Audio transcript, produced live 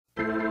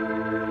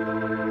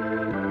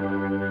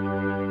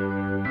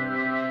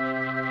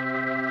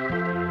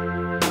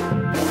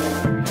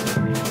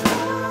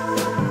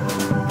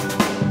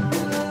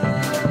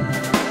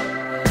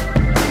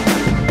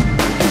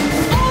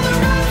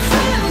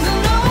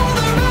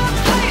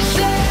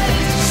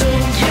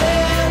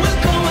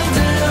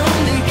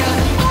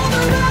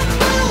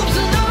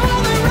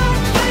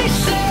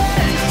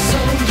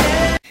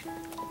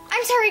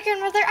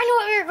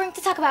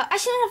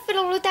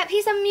that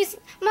piece of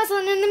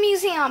muslin in the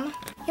museum.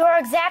 You are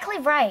exactly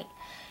right.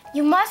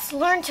 You must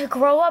learn to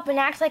grow up and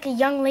act like a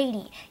young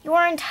lady. You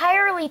are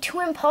entirely too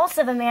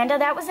impulsive, Amanda.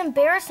 That was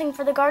embarrassing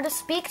for the guard to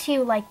speak to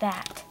you like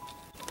that.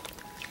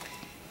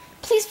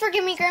 Please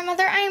forgive me,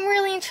 Grandmother. I am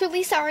really and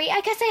truly sorry.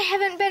 I guess I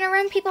haven't been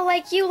around people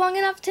like you long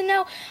enough to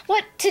know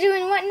what to do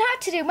and what not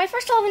to do. My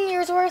first 11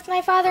 years were with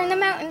my father in the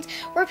mountains,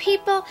 where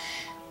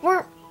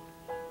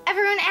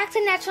everyone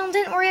acted natural and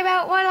didn't worry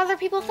about what other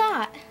people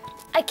thought.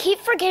 I keep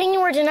forgetting you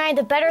were denied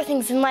the better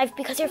things in life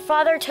because your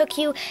father took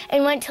you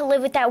and went to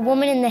live with that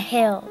woman in the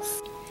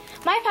hills.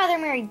 My father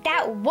married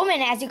that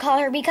woman, as you call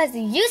her, because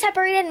you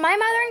separated my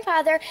mother and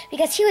father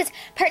because he was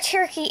part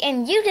Cherokee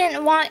and you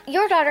didn't want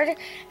your daughter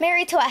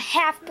married to a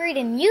half-breed,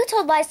 and you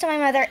told lies to my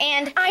mother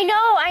and... I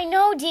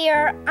know,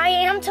 dear. I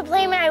am to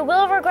blame and I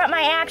will regret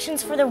my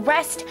actions for the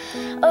rest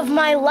of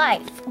my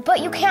life.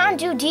 But you can't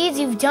undo deeds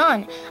you've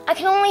done. I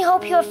can only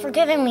hope you have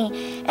forgiven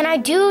me. And I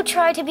do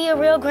try to be a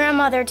real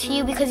grandmother to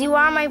you because you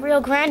are my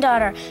real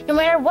granddaughter, no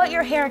matter what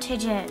your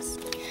heritage is.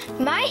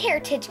 My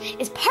heritage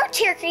is part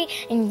Cherokee,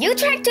 and you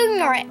tried to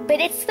ignore it, but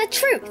it's the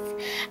truth.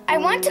 I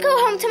want to go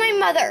home to my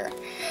mother.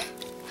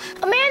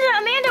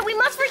 Amanda, we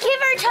must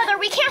forgive each other.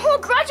 We can't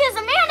hold grudges,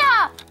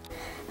 Amanda!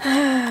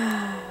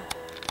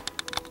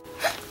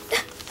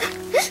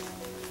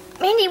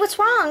 Mandie, what's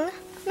wrong?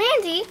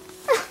 Mandie?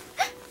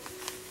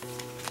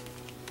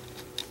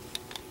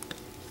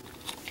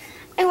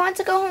 I want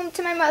to go home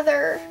to my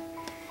mother.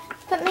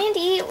 But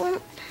Mandie,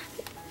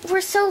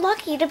 we're so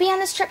lucky to be on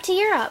this trip to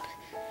Europe.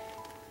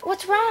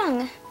 What's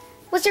wrong?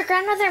 Was your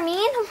grandmother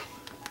mean?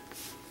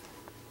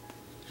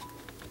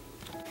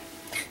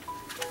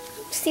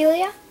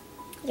 Celia?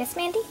 Yes,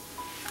 Mandie?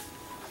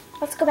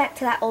 Let's go back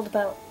to that old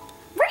boat.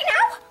 Right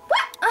now?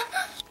 What?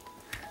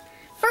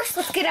 First,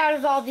 let's get out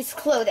of all this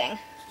clothing.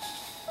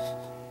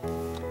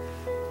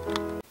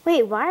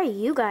 Wait, why are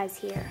you guys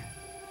here?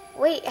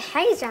 Wait,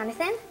 hi,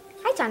 Jonathan.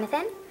 Hi,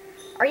 Jonathan.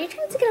 Are you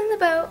trying to get on the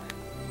boat?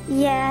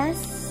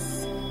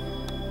 Yes.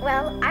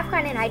 Well, I've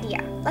got an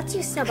idea. Let's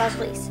use Snowball's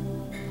leash.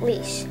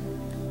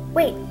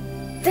 Wait,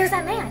 there's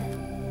that man.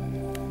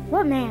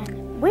 What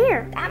man?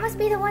 Where? That must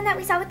be the one that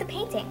we saw with the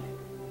painting.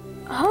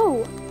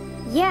 Oh,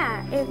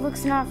 yeah, it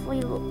looks an awfully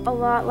a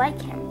lot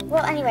like him.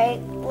 Well,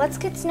 anyway, let's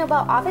get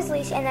Snowball off his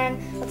leash and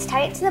then let's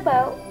tie it to the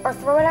boat or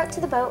throw it out to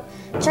the boat,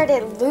 try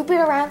to loop it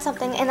around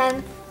something, and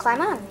then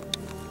climb on.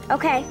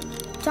 Okay.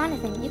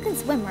 Jonathan, you can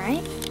swim,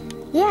 right?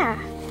 Yeah.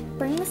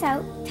 Bring this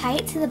out, tie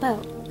it to the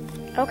boat.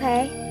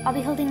 Okay. I'll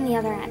be holding the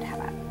other end. How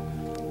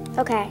about?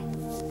 Okay.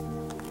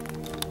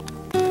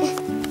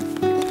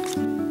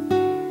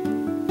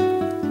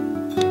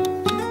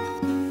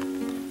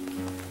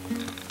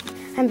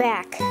 I'm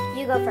back.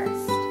 You go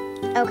first.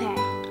 Okay.